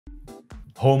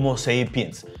Homo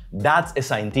sapiens. That's a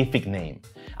scientific name.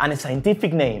 And a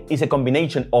scientific name is a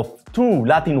combination of two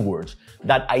Latin words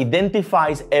that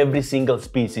identifies every single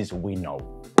species we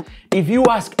know. If you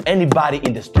ask anybody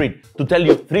in the street to tell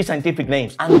you 3 scientific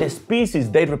names and the species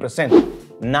they represent,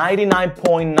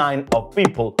 99.9% of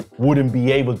people wouldn't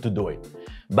be able to do it.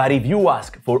 But if you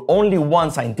ask for only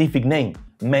one scientific name,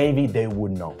 maybe they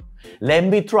would know. Let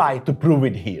me try to prove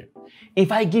it here.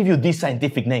 If I give you this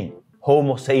scientific name,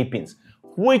 Homo sapiens,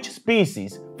 which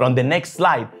species from the next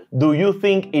slide do you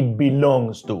think it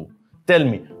belongs to? Tell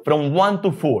me from 1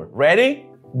 to 4. Ready?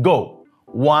 Go.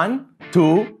 1,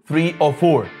 2, 3, or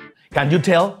 4. Can you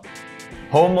tell?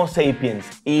 Homo sapiens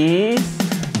is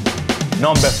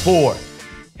number 4.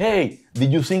 Hey,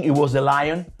 did you think it was the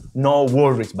lion? No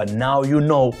worries, but now you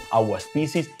know our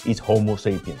species is Homo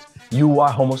sapiens. You are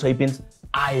Homo sapiens,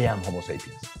 I am Homo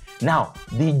sapiens. Now,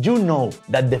 did you know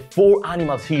that the 4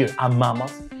 animals here are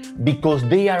mammals? Because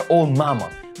they are all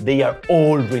mammals, they are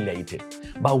all related.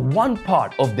 But one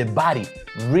part of the body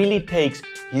really takes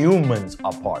humans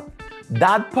apart.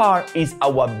 That part is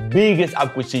our biggest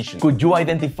acquisition. Could you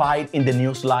identify it in the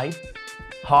new slide?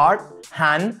 Heart,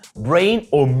 hand, brain,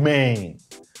 or mane?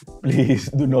 Please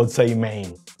do not say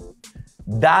mane.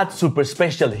 That super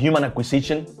special human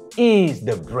acquisition is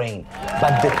the brain.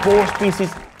 But the 4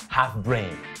 species have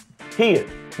brain. Here,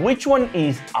 which one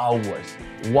is ours?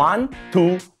 1,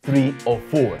 2, 3, or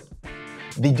 4?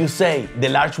 Did you say the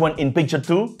large one in picture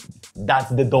 2? That's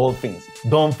the dolphins.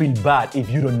 Don't feel bad if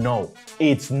you don't know.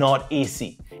 It's not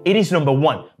easy. It is number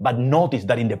 1, but notice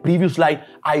that in the previous slide,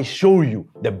 I show you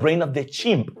the brain of the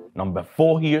chimp, number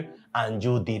 4 here, and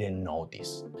you didn't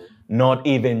notice. Not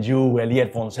even you,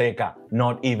 Eliot Fonseca,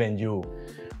 not even you.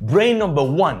 Brain number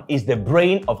 1 is the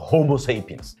brain of Homo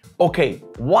sapiens. Okay,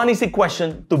 one easy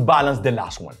question to balance the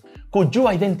last one. Could you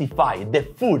identify the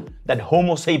food that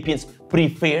Homo sapiens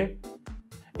prefer?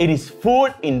 It is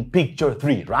food in picture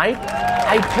 3, right?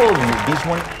 I told you this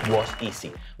one was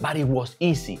easy, but it was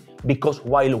easy because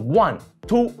while 1,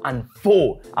 2, and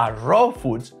 4 are raw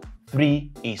foods,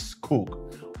 3 is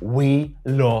cooked. We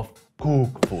love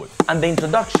cooked food. And the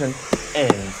introduction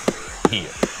ends here.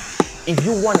 If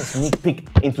you want a sneak peek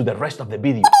into the rest of the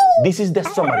video, this is the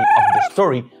summary of the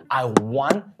story I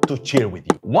want to share with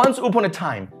you. Once upon a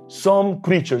time, some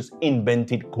creatures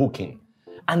invented cooking.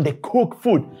 And the cooked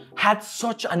food had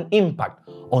such an impact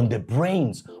on the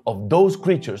brains of those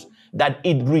creatures that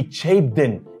it reshaped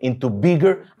them into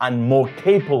bigger and more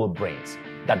capable brains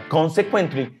that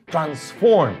consequently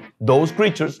transformed those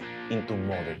creatures into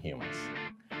modern humans.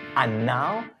 And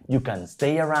now you can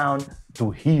stay around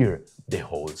to hear the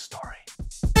whole story.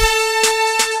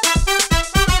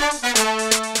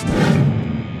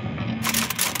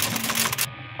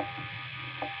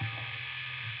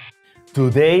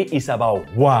 Today is about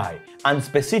why, and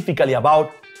specifically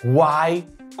about why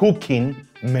cooking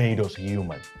made us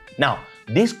human. Now,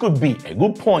 this could be a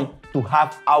good point to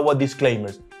have our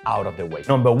disclaimers out of the way.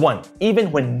 Number 1,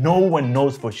 even when no one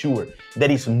knows for sure,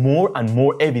 there is more and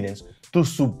more evidence to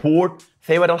support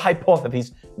several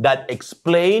hypotheses that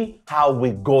explain how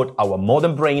we got our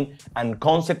modern brain and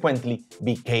consequently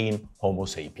became Homo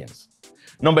sapiens.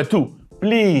 Number 2,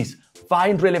 please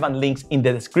find relevant links in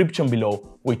the description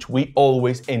below, which we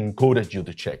always encourage you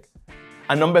to check.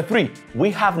 And number 3,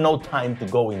 we have no time to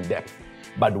go in depth,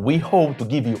 but we hope to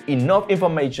give you enough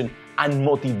information and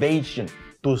motivation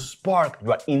to spark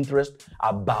your interest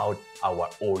about our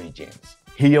origins.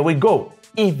 Here we go.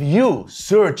 If you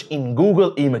search in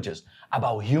Google Images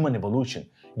about human evolution,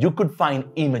 you could find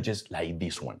images like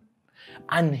this one.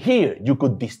 And here you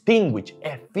could distinguish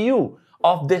a few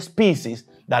of the species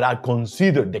that are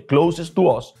considered the closest to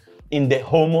us in the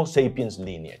Homo sapiens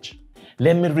lineage.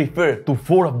 Let me refer to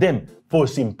 4 of them for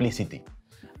simplicity: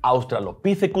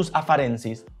 Australopithecus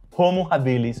afarensis, Homo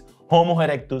habilis, Homo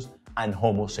erectus, and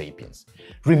Homo sapiens.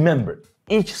 Remember,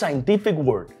 each scientific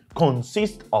word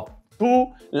consists of 2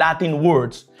 Latin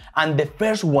words, and the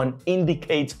first one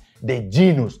indicates the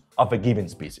genus of a given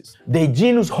species. The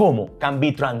genus Homo can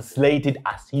be translated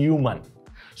as human.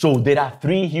 So there are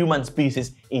 3 human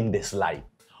species in the slide: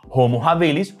 Homo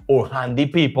habilis, or handy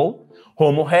people,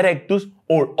 Homo erectus,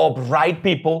 or upright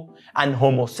people, and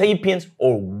Homo sapiens,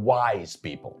 or wise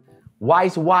people.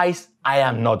 Wise, I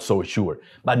am not so sure,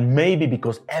 but maybe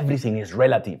because everything is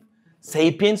relative.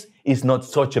 Sapiens is not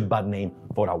such a bad name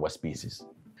for our species.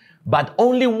 But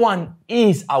only one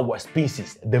is our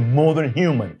species, the modern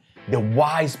human, the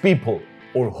wise people,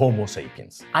 or Homo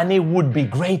sapiens. And it would be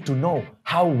great to know,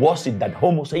 how was it that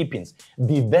Homo sapiens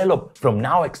developed from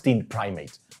now extinct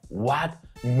primates? What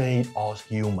made us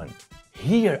human?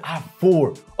 Here are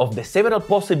 4 of the several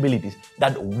possibilities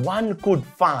that one could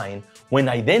find when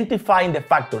identifying the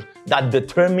factors that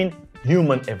determine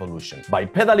human evolution: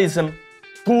 bipedalism,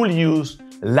 tool use,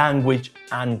 language,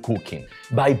 and cooking.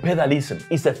 Bipedalism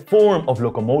is a form of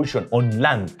locomotion on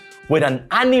land where an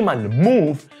animal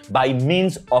moves by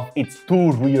means of its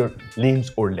 2 rear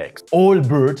limbs or legs. All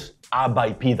birds are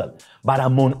bipedal, but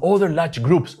among other large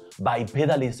groups,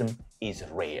 bipedalism is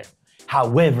rare.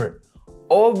 However,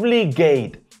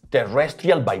 obligate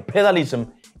terrestrial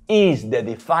bipedalism is the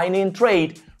defining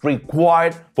trait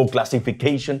required for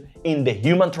classification in the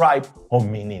human tribe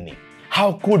Hominini.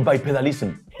 How could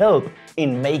bipedalism help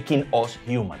in making us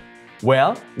human?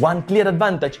 Well, one clear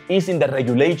advantage is in the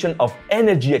regulation of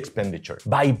energy expenditure.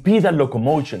 Bipedal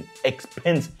locomotion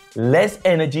expends less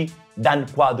energy than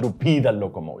quadrupedal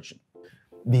locomotion.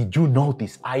 Did you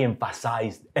notice I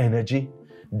emphasized energy?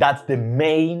 That's the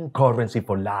main currency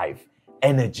for life,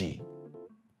 energy.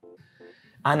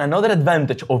 And another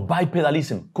advantage of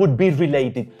bipedalism could be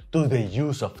related to the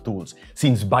use of tools,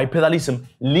 since bipedalism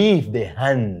leaves the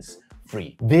hands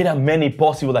free. There are many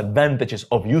possible advantages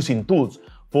of using tools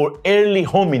for early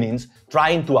hominins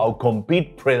trying to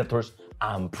outcompete predators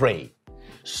and prey.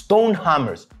 Stone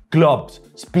hammers, clubs,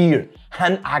 spears,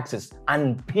 hand axes,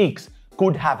 and picks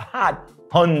could have had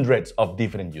hundreds of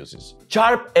different uses.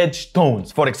 Sharp-edged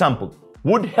stones, for example,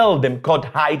 would help them cut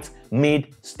hides,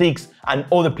 meat, sticks, and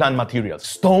other plant materials.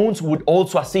 Stones would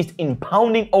also assist in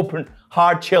pounding open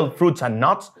hard-shelled fruits and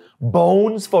nuts,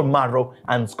 bones for marrow,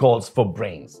 and skulls for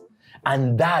brains.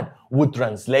 And that would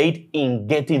translate in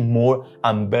getting more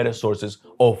and better sources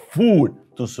of food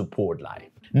to support life.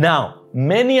 Now,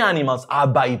 many animals are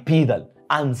bipedal,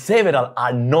 and several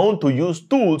are known to use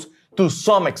tools to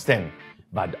some extent,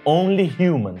 but only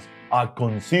humans are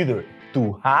considered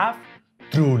to have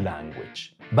true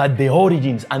language. But the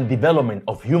origins and development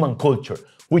of human culture,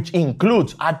 which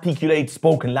includes articulate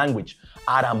spoken language,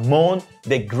 are among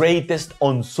the greatest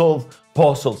unsolved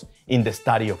puzzles in the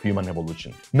study of human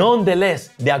evolution. Nonetheless,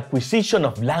 the acquisition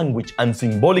of language and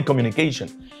symbolic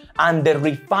communication and the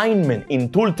refinement in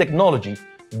tool technology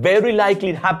very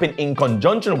likely happened in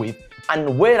conjunction with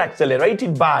and were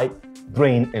accelerated by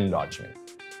brain enlargement.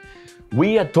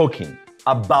 We are talking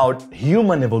about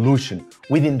human evolution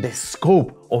within the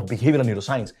scope of behavioral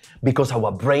neuroscience because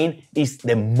our brain is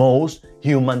the most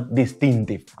human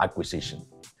distinctive acquisition.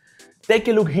 Take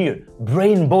a look here.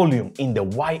 Brain volume in the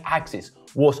y-axis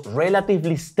was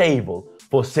relatively stable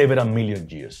for several million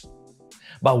years.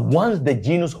 But once the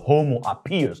genus Homo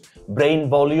appears, brain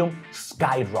volume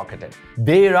skyrocketed.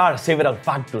 There are several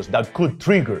factors that could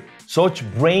trigger such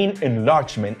brain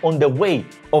enlargement on the way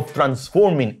of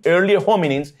transforming earlier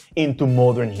hominins into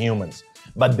modern humans.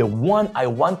 But the one I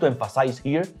want to emphasize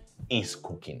here is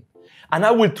cooking. And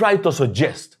I will try to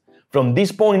suggest from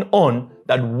this point on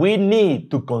that we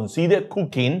need to consider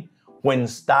cooking when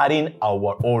studying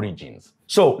our origins.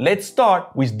 So let's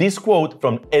start with this quote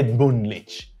from Edmund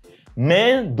Leach.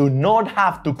 Men do not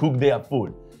have to cook their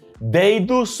food. They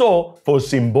do so for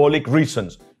symbolic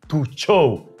reasons, to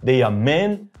show they are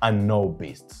men and no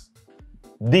beasts.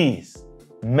 This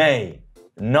may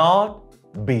not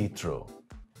be true.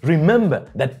 Remember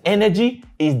that energy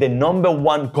is the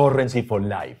 #1 currency for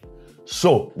life.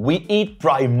 So we eat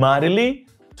primarily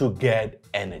to get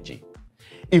energy.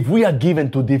 If we are given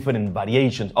 2 different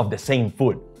variations of the same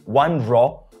food, one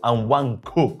raw and one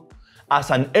cooked,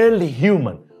 as an early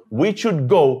human, we should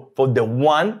go for the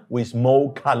one with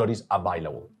more calories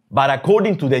available. But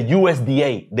according to the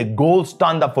USDA, the gold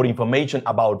standard for information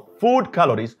about food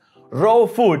calories, raw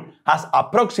food has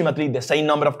approximately the same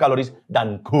number of calories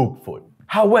than cooked food.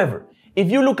 However, if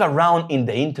you look around in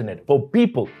the internet for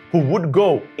people who would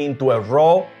go into a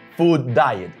raw food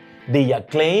diet, their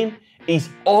claim is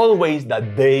always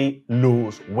that they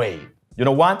lose weight. You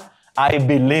know what? I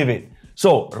believe it.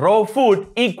 So raw food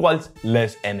equals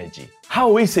less energy.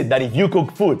 How is it that if you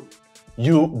cook food,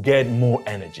 you get more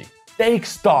energy? Take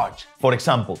starch, for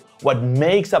example, what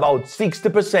makes about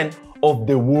 60% of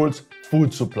the world's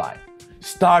food supply.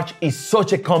 Starch is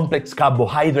such a complex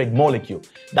carbohydrate molecule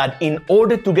that in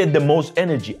order to get the most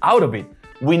energy out of it,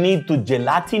 we need to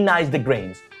gelatinize the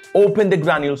grains, open the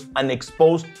granules, and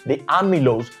expose the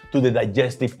amylose to the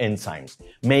digestive enzymes,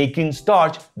 making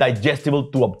starch digestible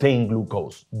to obtain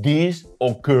glucose. This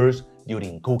occurs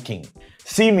during cooking.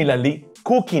 Similarly,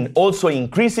 cooking also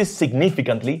increases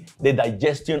significantly the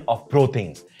digestion of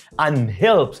proteins and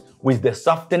helps with the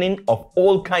softening of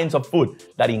all kinds of food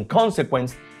that in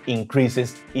consequence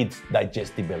increases its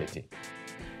digestibility.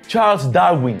 Charles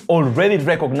Darwin already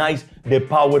recognized the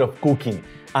power of cooking,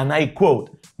 and I quote,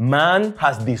 "Man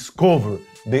has discovered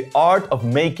the art of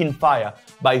making fire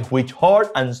by which hard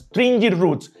and stringy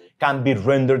roots can be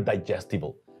rendered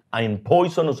digestible, and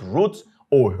poisonous roots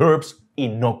or herbs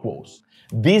innocuous.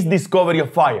 This discovery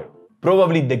of fire,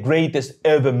 probably the greatest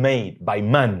ever made by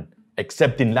man,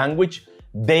 except in language,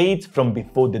 dates from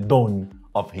before the dawn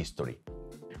of history.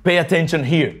 Pay attention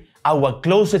here. Our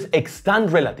closest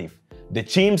extant relative, the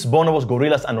chimps, bonobos,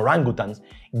 gorillas, and orangutans,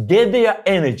 get their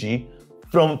energy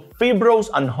from fibrous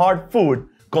and hard food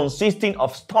consisting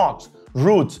of stalks,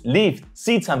 roots, leaves,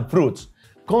 seeds, and fruits.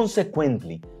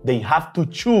 Consequently, they have to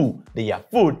chew their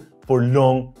food for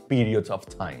long periods of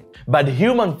time. But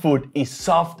human food is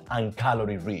soft and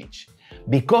calorie-rich.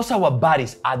 Because our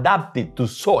bodies adapted to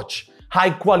such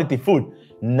high-quality food,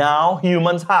 now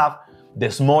humans have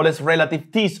the smallest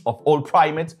relative teeth of all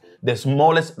primates, the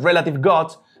smallest relative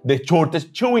guts, the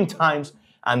shortest chewing times,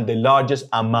 and the largest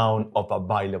amount of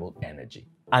available energy.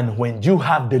 And when you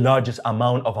have the largest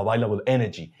amount of available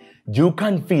energy, you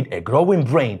can feed a growing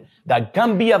brain that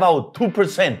can be about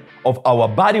 2% of our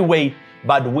body weight,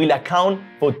 but will account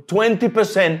for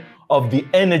 20% of the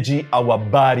energy our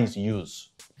bodies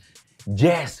use.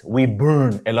 Yes, we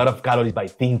burn a lot of calories by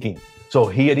thinking. So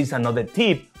here is another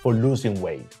tip for losing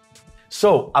weight.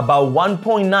 So, about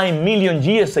 1.9 million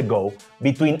years ago,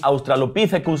 between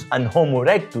Australopithecus and Homo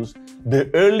erectus, the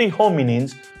early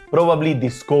hominins probably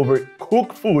discovered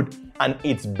cooked food and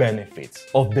its benefits.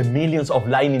 Of the millions of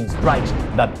lightning strikes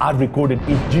that are recorded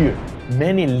each year,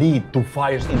 many lead to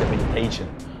fires in the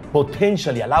vegetation,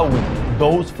 potentially allowing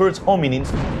those first hominins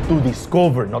to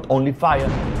discover not only fire,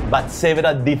 but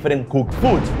several different cooked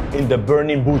foods in the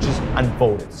burning bushes and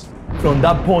forests. From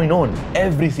that point on,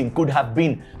 everything could have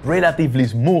been relatively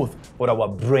smooth for our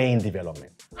brain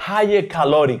development. Higher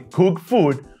caloric cooked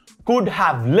food could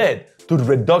have led to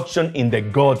reduction in the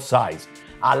gut size,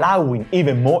 allowing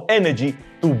even more energy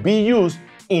to be used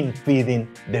in feeding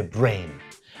the brain.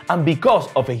 And because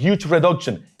of a huge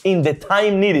reduction in the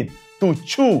time needed to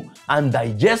chew and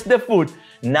digest the food,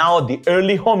 now the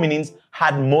early hominins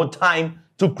had more time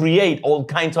to create all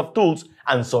kinds of tools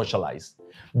and socialize.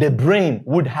 The brain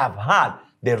would have had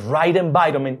the right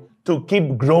environment to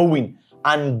keep growing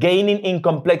and gaining in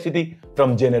complexity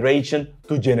from generation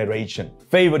to generation,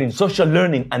 favoring social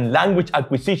learning and language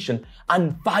acquisition,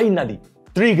 and finally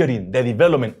triggering the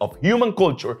development of human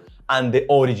culture and the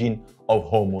origin of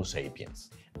Homo sapiens.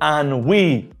 And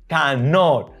we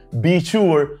cannot be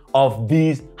sure of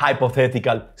this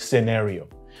hypothetical scenario,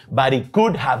 but it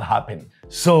could have happened.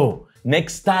 So,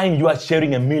 next time you are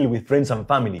sharing a meal with friends and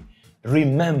family,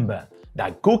 remember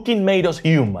that cooking made us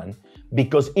human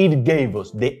because it gave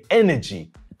us the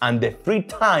energy and the free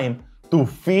time to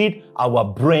feed our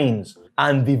brains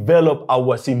and develop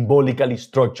our symbolically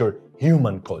structured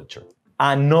human culture.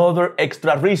 Another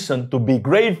extra reason to be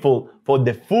grateful for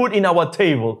the food in our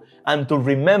table and to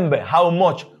remember how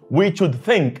much we should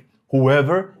thank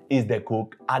whoever is the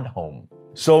cook at home.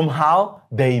 Somehow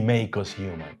they make us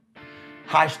human.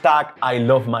 Hashtag I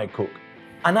love my cook.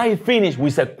 And I finish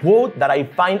with a quote that I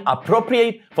find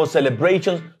appropriate for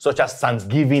celebrations such as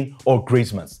Thanksgiving or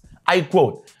Christmas. I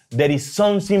quote, "There is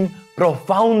something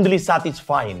profoundly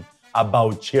satisfying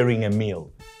about sharing a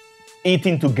meal.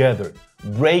 Eating together,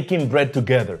 breaking bread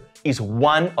together is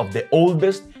one of the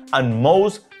oldest and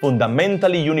most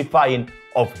fundamentally unifying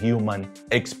of human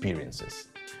experiences."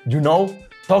 You know,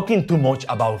 talking too much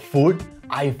about food,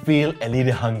 I feel a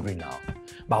little hungry now.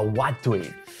 But what to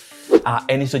eat?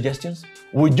 Any suggestions?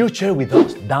 Would you share with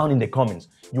us down in the comments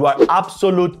your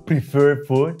absolute preferred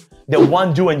food, the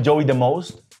one you enjoy the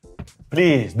most?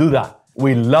 Please do that.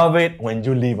 We love it when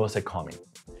you leave us a comment.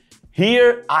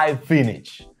 Here I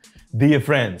finish. Dear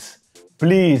friends,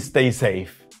 please stay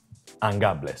safe and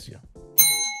God bless you.